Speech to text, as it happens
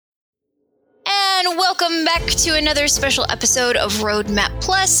And welcome back to another special episode of Roadmap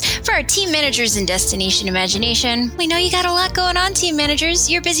Plus for our team managers in Destination Imagination. We know you got a lot going on, team managers.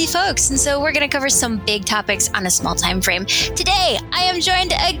 You're busy folks, and so we're going to cover some big topics on a small time frame. Today, I am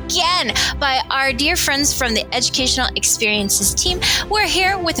joined again by our dear friends from the Educational Experiences team. We're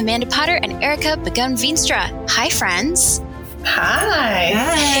here with Amanda Potter and Erica Begun-Veenstra. Hi, friends. Hi.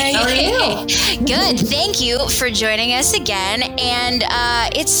 How are you? Good. Thank you for joining us again. And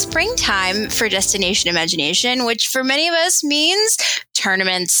it's springtime for Destination Imagination, which for many of us means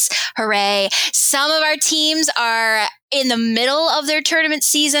tournaments. Hooray. Some of our teams are in the middle of their tournament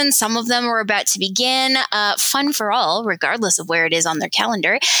season. Some of them are about to begin. Fun for all, regardless of where it is on their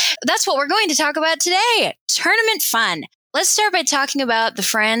calendar. That's what we're going to talk about today. Tournament fun. Let's start by talking about the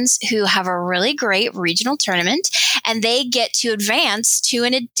friends who have a really great regional tournament and they get to advance to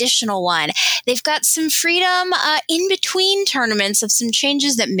an additional one. They've got some freedom in between tournaments of some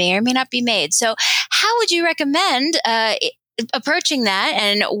changes that may or may not be made. So how would you recommend approaching that,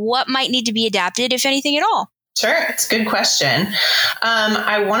 and what might need to be adapted, if anything at all? Sure. It's a good question.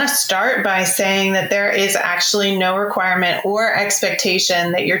 I want to start by saying that there is actually no requirement or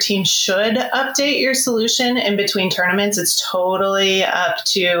expectation that your team should update your solution in between tournaments. It's totally up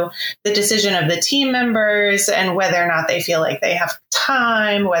to the decision of the team members and whether or not they feel like they have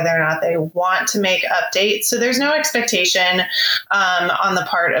time, whether or not they want to make updates. So there's no expectation on the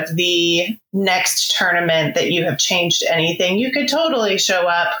part of the next tournament that you have changed anything. You could totally show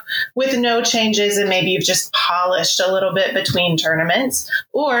up with no changes and maybe you've just polished a little bit between tournaments,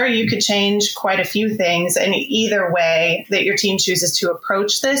 or you could change quite a few things. And either way that your team chooses to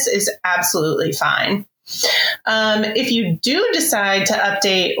approach this is absolutely fine. If you do decide to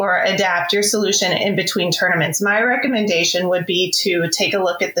update or adapt your solution in between tournaments, my recommendation would be to take a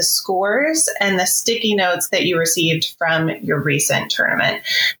look at the scores and the sticky notes that you received from your recent tournament.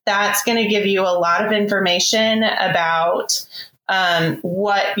 That's going to give you a lot of information about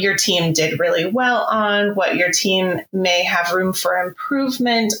what your team did really well on, what your team may have room for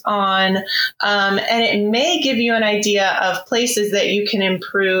improvement on, and it may give you an idea of places that you can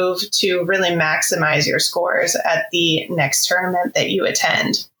improve to really maximize your scores at the next tournament that you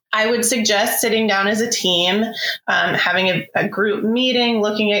attend. I would suggest sitting down as a team, having a group meeting,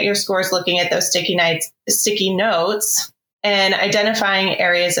 looking at your scores, looking at those sticky notes, and identifying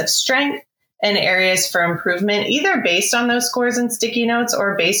areas of strength and areas for improvement, either based on those scores and sticky notes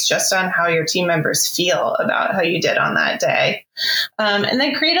or based just on how your team members feel about how you did on that day. And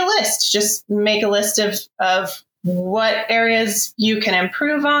then create a list. Just make a list of what areas you can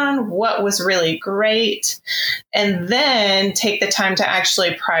improve on, what was really great, and then take the time to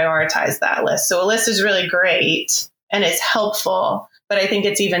actually prioritize that list. So a list is really great and it's helpful, but I think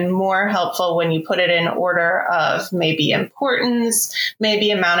it's even more helpful when you put it in order of maybe importance,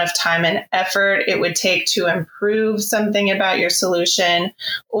 maybe amount of time and effort it would take to improve something about your solution,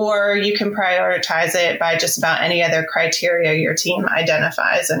 or you can prioritize it by just about any other criteria your team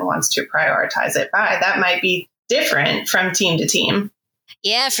identifies and wants to prioritize it by. That might be different from team to team.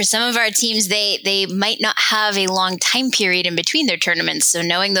 Yeah, for some of our teams, they might not have a long time period in between their tournaments. So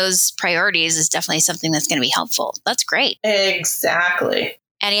knowing those priorities is definitely something that's going to be helpful. That's great. Exactly.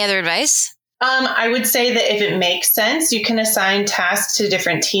 Any other advice? I would say that if it makes sense, you can assign tasks to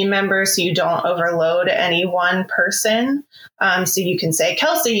different team members so you don't overload any one person. So you can say,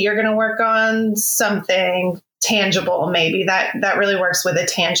 Kelsey, you're going to work on something tangible. Maybe that really works with a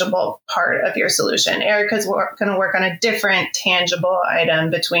tangible part of your solution. Erica's going to work on a different tangible item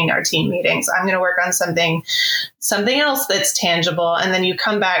between our team meetings. I'm going to work on something else that's tangible. And then you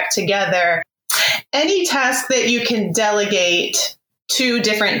come back together. Any task that you can delegate to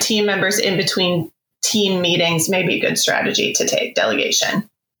different team members in between team meetings may be a good strategy to take delegation.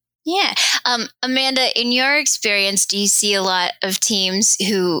 Yeah. Amanda, in your experience, do you see a lot of teams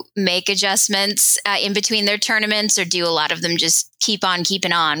who make adjustments in between their tournaments, or do a lot of them just keep on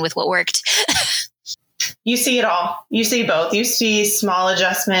keeping on with what worked? You see it all. You see both. You see small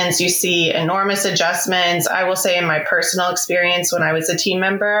adjustments. You see enormous adjustments. I will say in my personal experience, when I was a team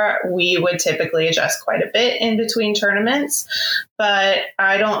member, we would typically adjust quite a bit in between tournaments, but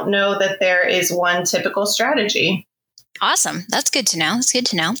I don't know that there is one typical strategy. Awesome. That's good to know.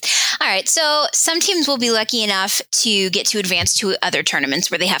 All right. So some teams will be lucky enough to get to advance to other tournaments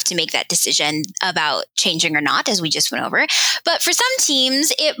where they have to make that decision about changing or not, as we just went over. But for some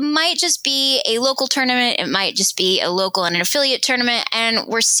teams, it might just be a local tournament. It might just be a local and an affiliate tournament. And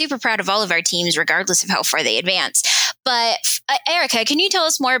we're super proud of all of our teams, regardless of how far they advance. But Erica, can you tell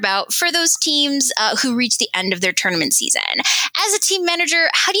us more about, for those teams who reach the end of their tournament season, as a team manager,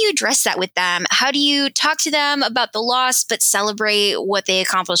 how do you address that with them? How do you talk to them about the loss, but celebrate what they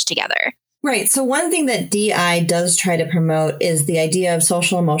accomplished together? Right. So one thing that DI does try to promote is the idea of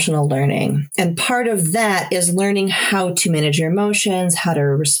social emotional learning. And part of that is learning how to manage your emotions, how to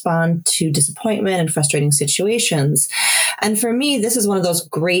respond to disappointment and frustrating situations. And for me, this is one of those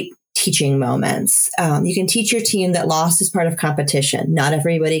great teaching moments. You can teach your team that loss is part of competition. Not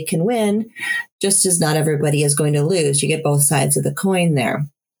everybody can win, just as not everybody is going to lose. You get both sides of the coin there.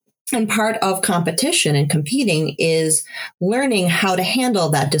 And part of competition and competing is learning how to handle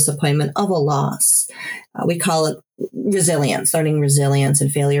that disappointment of a loss. We call it resilience, learning resilience and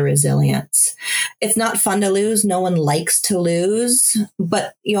failure resilience. It's not fun to lose. No one likes to lose,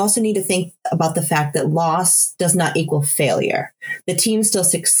 but you also need to think about the fact that loss does not equal failure. The team still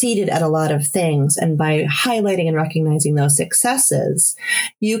succeeded at a lot of things. And by highlighting and recognizing those successes,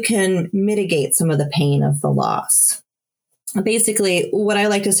 you can mitigate some of the pain of the loss. Basically, what I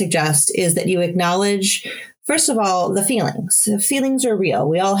like to suggest is that you acknowledge, first of all, the feelings. The feelings are real.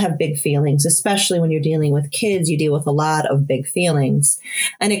 We all have big feelings, especially when you're dealing with kids. You deal with a lot of big feelings.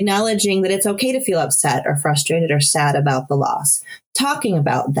 And acknowledging that it's okay to feel upset or frustrated or sad about the loss. Talking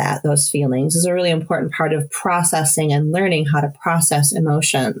about those feelings, is a really important part of processing and learning how to process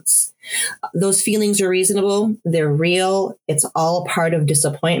emotions. Those feelings are reasonable. They're real. It's all a part of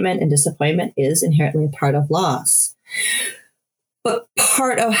disappointment, and disappointment is inherently a part of loss. But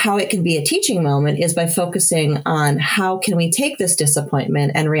part of how it can be a teaching moment is by focusing on how can we take this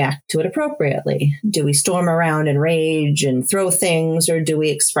disappointment and react to it appropriately? Do we storm around and rage and throw things, or do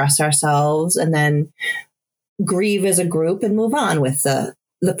we express ourselves and then grieve as a group and move on with the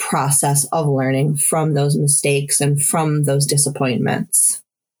process of learning from those mistakes and from those disappointments?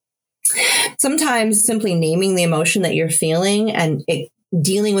 Sometimes simply naming the emotion that you're feeling and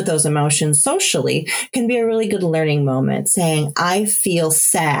dealing with those emotions socially can be a really good learning moment. Saying, I feel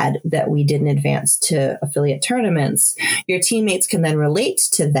sad that we didn't advance to affiliate tournaments. Your teammates can then relate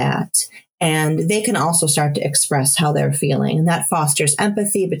to that, and they can also start to express how they're feeling. And that fosters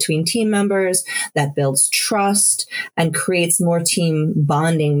empathy between team members, that builds trust, and creates more team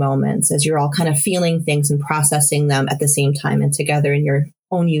bonding moments as you're all kind of feeling things and processing them at the same time and together in your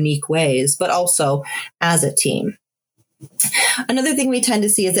own unique ways, but also as a team. Another thing we tend to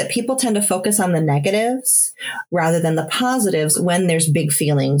see is that people tend to focus on the negatives rather than the positives when there's big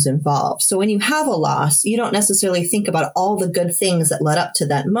feelings involved. So when you have a loss, you don't necessarily think about all the good things that led up to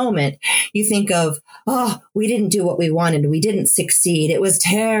that moment. You think of, oh, we didn't do what we wanted. We didn't succeed. It was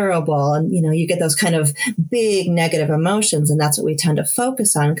terrible. And, you get those kind of big negative emotions. And that's what we tend to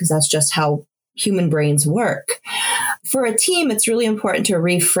focus on, because that's just how human brains work. For a team, it's really important to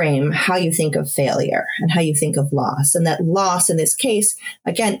reframe how you think of failure and how you think of loss. And that loss in this case,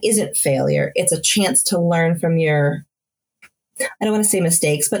 again, isn't failure. It's a chance to learn from I don't want to say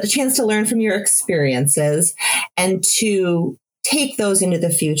mistakes, but a chance to learn from your experiences and to take those into the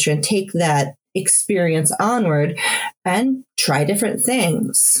future and take that experience onward and try different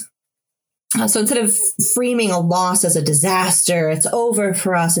things. So instead of framing a loss as a disaster, it's over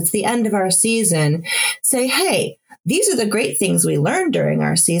for us, it's the end of our season, say, hey, these are the great things we learned during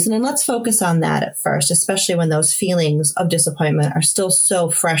our season, and let's focus on that at first, especially when those feelings of disappointment are still so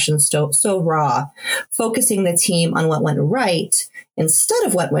fresh and so raw. Focusing the team on what went right instead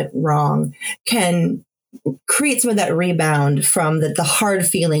of what went wrong can create some of that rebound from the hard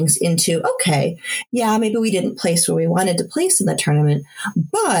feelings into, okay, yeah, maybe we didn't place where we wanted to place in the tournament,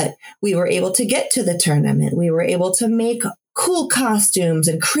 but we were able to get to the tournament. We were able to make cool costumes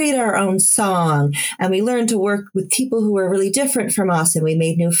and create our own song. And we learned to work with people who were really different from us, and we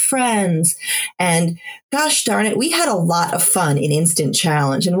made new friends. And gosh darn it, we had a lot of fun in Instant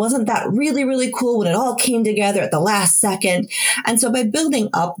Challenge. And wasn't that really, really cool when it all came together at the last second? And so by building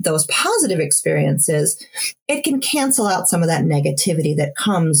up those positive experiences, it can cancel out some of that negativity that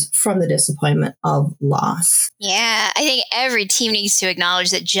comes from the disappointment of loss. Yeah, I think every team needs to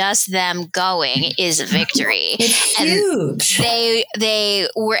acknowledge that just them going is a victory. It's and huge. They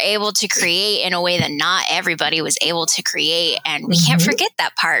were able to create in a way that not everybody was able to create, and we can't forget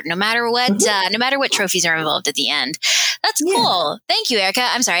that part. No matter what, no matter what trophies are involved at the end. That's cool. Thank you, Erica.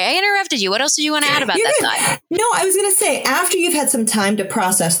 I'm sorry I interrupted you. What else did you want to add about that thought? No, I was going to say, after you've had some time to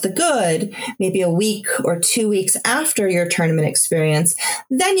process the good, maybe a week or 2 weeks after your tournament experience,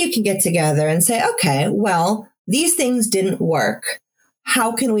 then you can get together and say, okay, well, these things didn't work.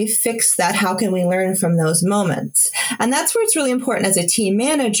 How can we fix that? How can we learn from those moments? And that's where it's really important as a team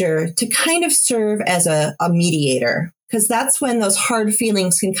manager to kind of serve as a mediator, because that's when those hard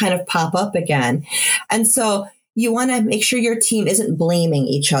feelings can kind of pop up again. And so you want to make sure your team isn't blaming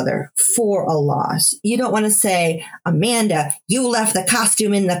each other for a loss. You don't want to say, Amanda, you left the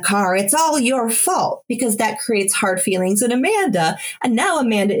costume in the car. It's all your fault, because that creates hard feelings in Amanda. And now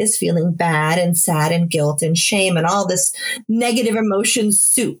Amanda is feeling bad and sad and guilt and shame and all this negative emotion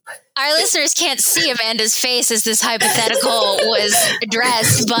soup. Our listeners can't see Amanda's face as this hypothetical was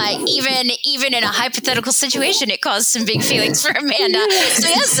addressed, but even in a hypothetical situation, it caused some big feelings for Amanda. So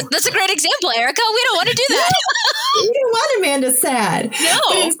yes, that's a great example, Erica. We don't want to do that. You don't want Amanda sad. No.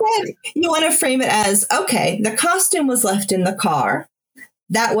 But instead, you want to frame it as, okay, the costume was left in the car.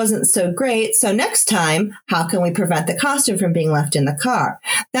 That wasn't so great. So next time, how can we prevent the costume from being left in the car?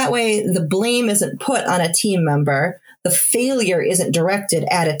 That way, the blame isn't put on a team member. The failure isn't directed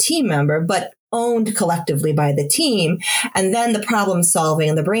at a team member, but owned collectively by the team. And then the problem solving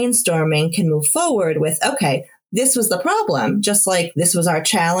and the brainstorming can move forward with, okay, this was the problem, just like this was our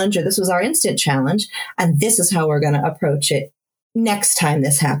challenge or this was our instant challenge. And this is how we're going to approach it next time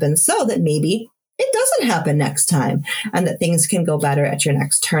this happens, so that maybe it doesn't happen next time and that things can go better at your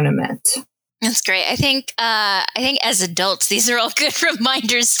next tournament. That's great. I think as adults, these are all good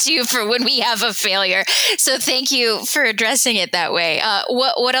reminders too for when we have a failure. So thank you for addressing it that way.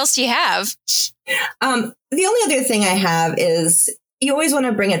 What else do you have? The only other thing I have is you always want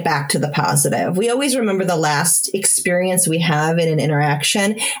to bring it back to the positive. We always remember the last experience we have in an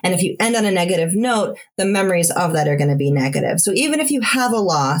interaction. And if you end on a negative note, the memories of that are going to be negative. So even if you have a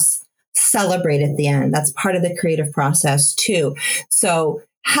loss, celebrate at the end. That's part of the creative process too. So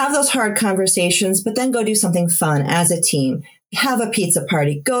have those hard conversations, but then go do something fun as a team. Have a pizza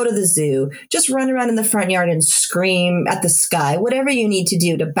party, go to the zoo, just run around in the front yard and scream at the sky, whatever you need to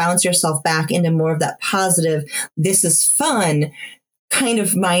do to bounce yourself back into more of that positive, this is fun kind of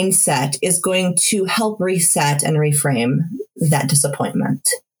mindset is going to help reset and reframe that disappointment.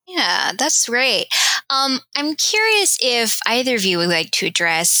 Yeah, that's great. I'm curious if either of you would like to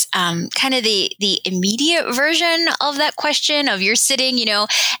address kind of the immediate version of that question of you're sitting,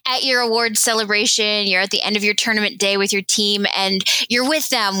 at your award celebration, you're at the end of your tournament day with your team, and you're with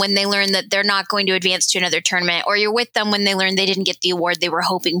them when they learn that they're not going to advance to another tournament, or you're with them when they learn they didn't get the award they were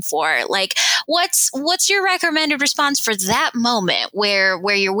hoping for. Like, what's your recommended response for that moment where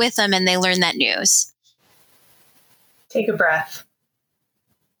you're with them and they learn that news? Take a breath.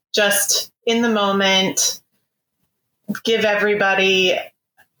 Just in the moment, give everybody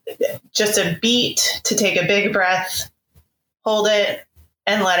just a beat to take a big breath, hold it,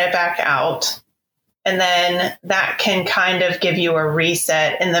 and let it back out. And then that can kind of give you a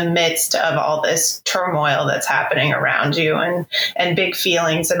reset in the midst of all this turmoil that's happening around you and big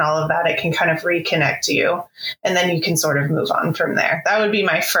feelings and all of that. It can kind of reconnect you. And then you can sort of move on from there. That would be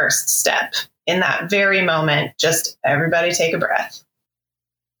my first step in that very moment. Just everybody take a breath.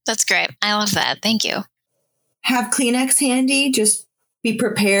 That's great. I love that. Thank you. Have Kleenex handy. Just be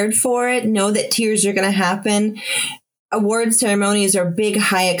prepared for it. Know that tears are going to happen. Award ceremonies are big,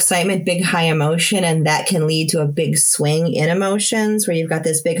 high excitement, big, high emotion, and that can lead to a big swing in emotions where you've got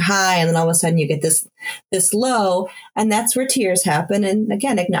this big high and then all of a sudden you get this low, and that's where tears happen. And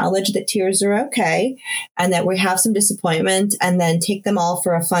again, acknowledge that tears are okay and that we have some disappointment, and then take them all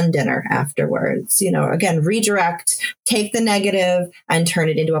for a fun dinner afterwards. Again, redirect, take the negative and turn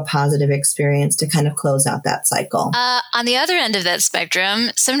it into a positive experience to kind of close out that cycle. On the other end of that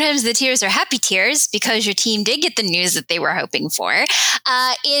spectrum, sometimes the tears are happy tears because your team did get the news that they were hoping for.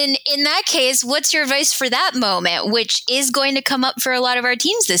 In that case, what's your advice for that moment, which is going to come up for a lot of our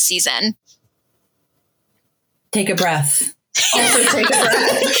teams this season? Take a breath. Also take a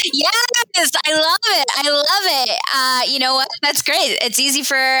breath. Yes, I love it. You know what? That's great. It's easy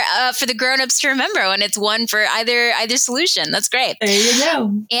for the grown-ups to remember when it's one for either solution. That's great. There you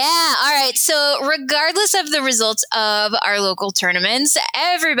go. Yeah. All right. So regardless of the results of our local tournaments,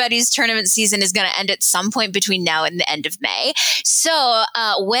 everybody's tournament season is going to end at some point between now and the end of May. So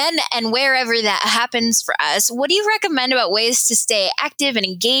when and wherever that happens for us, what do you recommend about ways to stay active and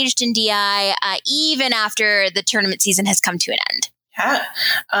engaged in DI even after the tournament season has come to an end?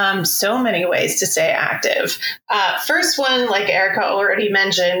 Yeah, so many ways to stay active. First one, like Erica already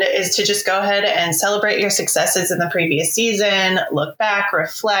mentioned, is to just go ahead and celebrate your successes in the previous season, look back,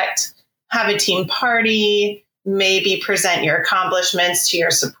 reflect, have a team party, maybe present your accomplishments to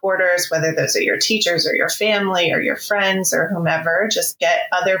your supporters, whether those are your teachers or your family or your friends or whomever. Just get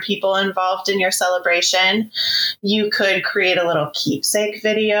other people involved in your celebration. You could create a little keepsake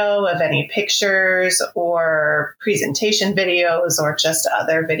video of any pictures or presentation videos or just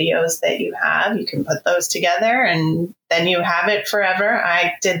other videos that you have. You can put those together and then you have it forever.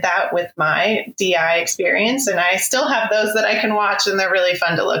 I did that with my DI experience, and I still have those that I can watch, and they're really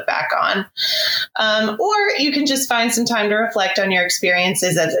fun to look back on. Or you can just find some time to reflect on your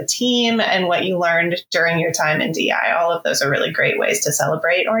experiences as a team and what you learned during your time in DI. All of those are really great ways to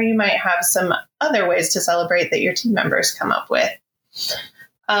celebrate, or you might have some other ways to celebrate that your team members come up with.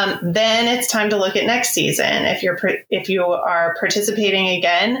 Then it's time to look at next season. If you are participating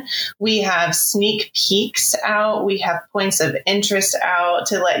again, we have sneak peeks out. We have points of interest out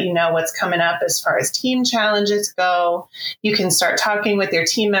to let you know what's coming up as far as team challenges go. You can start talking with your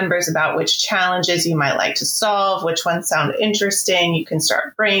team members about which challenges you might like to solve, which ones sound interesting. You can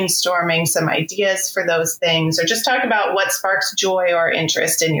start brainstorming some ideas for those things, or just talk about what sparks joy or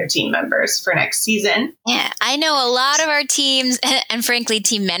interest in your team members for next season. Yeah, I know a lot of our teams and frankly,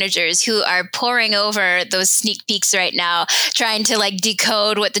 team managers who are poring over those sneak peeks right now, trying to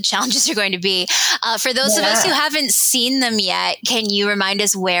decode what the challenges are going to be. For those of us who haven't seen them yet, can you remind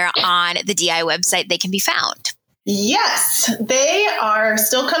us where on the DI website they can be found? Yes, they are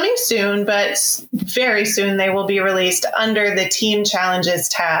still coming soon, but very soon they will be released under the Team Challenges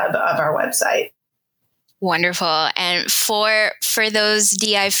tab of our website. Wonderful. And for those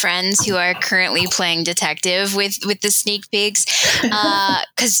DI friends who are currently playing detective with the sneak peeks,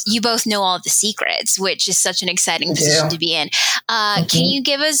 because you both know all the secrets, which is such an exciting position to be in. Can you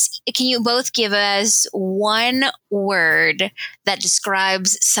both give us one word that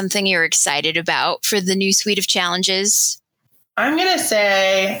describes something you're excited about for the new suite of challenges? I'm going to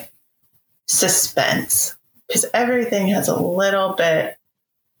say suspense, because everything has a little bit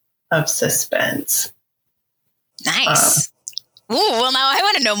of suspense. Nice. Ooh, well, now I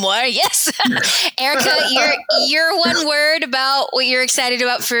want to know more. Yes. Erica, your one word about what you're excited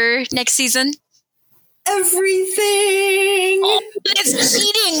about for next season? Everything. Oh, it's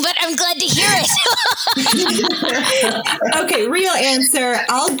cheating, but I'm glad to hear it. Okay, real answer.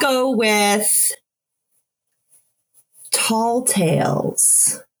 I'll go with Tall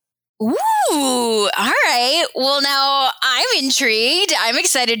Tales. Ooh, all right. Well, now I'm intrigued. I'm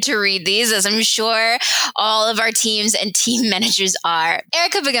excited to read these, as I'm sure all of our teams and team managers are.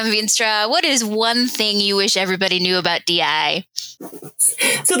 Erica Begum-Veenstra, what is one thing you wish everybody knew about DI?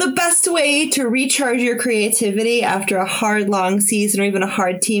 So the best way to recharge your creativity after a hard, long season or even a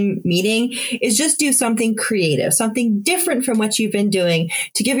hard team meeting is just do something creative, something different from what you've been doing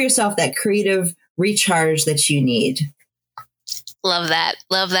to give yourself that creative recharge that you need. Love that.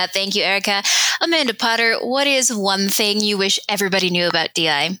 Love that. Thank you, Erica. Amanda Potter, what is one thing you wish everybody knew about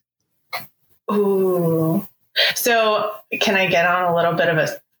DI? Ooh. So can I get on a little bit of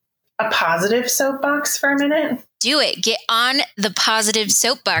a positive soapbox for a minute? Do it. Get on the positive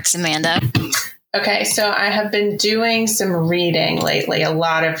soapbox, Amanda. Okay, so I have been doing some reading lately, a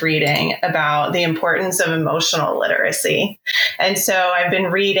lot of reading about the importance of emotional literacy. And so I've been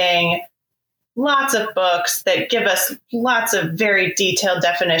reading lots of books that give us lots of very detailed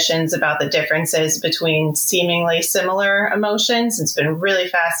definitions about the differences between seemingly similar emotions. It's been really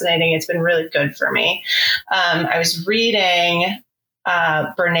fascinating. It's been really good for me. I was reading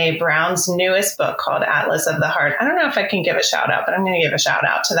Brene Brown's newest book called Atlas of the Heart. I don't know if I can give a shout out, but I'm going to give a shout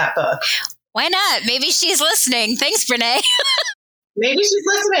out to that book. Why not? Maybe she's listening. Thanks, Brene. Maybe she's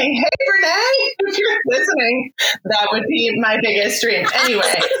listening. Hey, Brene, if you're listening, that would be my biggest dream. Anyway,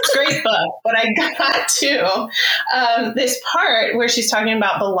 it's a great book. But I got to this part where she's talking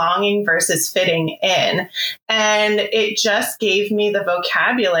about belonging versus fitting in. And it just gave me the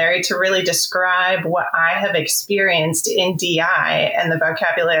vocabulary to really describe what I have experienced in DI and the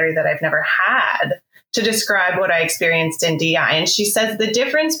vocabulary that I've never had to describe what I experienced in DI. And she says the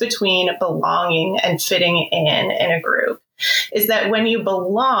difference between belonging and fitting in a group is that when you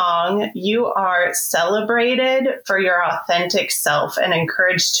belong, you are celebrated for your authentic self and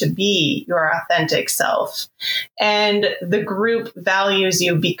encouraged to be your authentic self. And the group values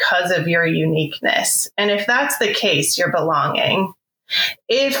you because of your uniqueness. And if that's the case, you're belonging.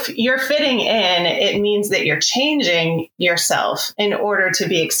 If you're fitting in, it means that you're changing yourself in order to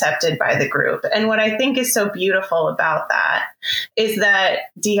be accepted by the group. And what I think is so beautiful about that is that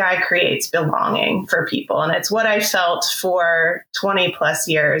DI creates belonging for people. And it's what I felt for 20 plus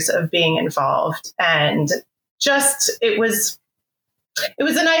years of being involved. And just, it was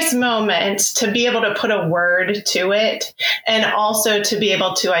a nice moment to be able to put a word to it and also to be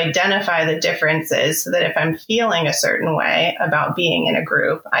able to identify the differences so that if I'm feeling a certain way about being in a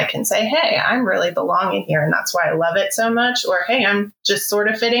group, I can say, hey, I'm really belonging here and that's why I love it so much. Or, hey, I'm just sort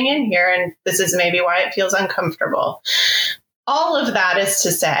of fitting in here and this is maybe why it feels uncomfortable. All of that is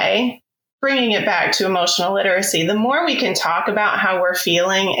to say, bringing it back to emotional literacy, the more we can talk about how we're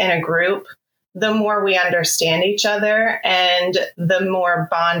feeling in a group, the more we understand each other and the more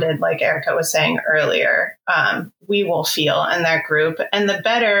bonded, like Erica was saying earlier, we will feel in that group, and the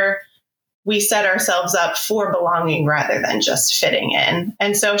better we set ourselves up for belonging rather than just fitting in.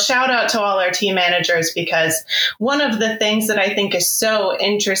 And so shout out to all our team managers, because one of the things that I think is so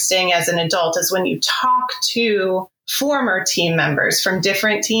interesting as an adult is when you talk to former team members from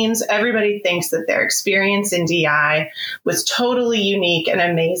different teams, everybody thinks that their experience in DI was totally unique and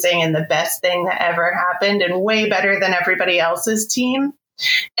amazing and the best thing that ever happened and way better than everybody else's team.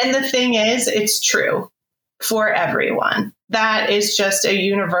 And the thing is, it's true for everyone. That is just a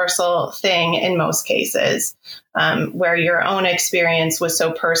universal thing in most cases, where your own experience was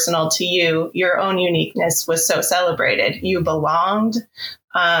so personal to you, your own uniqueness was so celebrated, you belonged,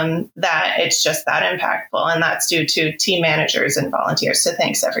 that it's just that impactful. And that's due to team managers and volunteers. So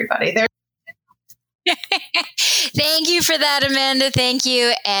thanks, everybody. Thank you for that, Amanda. Thank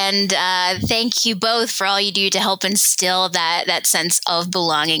you. And thank you both for all you do to help instill that sense of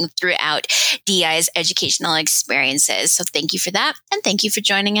belonging throughout DI's educational experiences. So thank you for that. And thank you for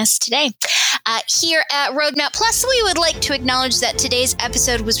joining us today. Here at Roadmap Plus, we would like to acknowledge that today's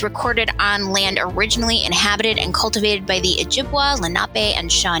episode was recorded on land originally inhabited and cultivated by the Ojibwa, Lenape,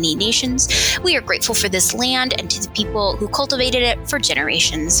 and Shawnee nations. We are grateful for this land and to the people who cultivated it for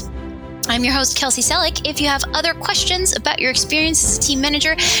generations. I'm your host, Kelsey Selleck. If you have other questions about your experience as a team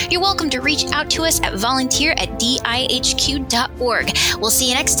manager, you're welcome to reach out to us at volunteer@dihq.org. We'll see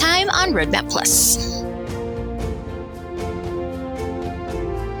you next time on Roadmap Plus.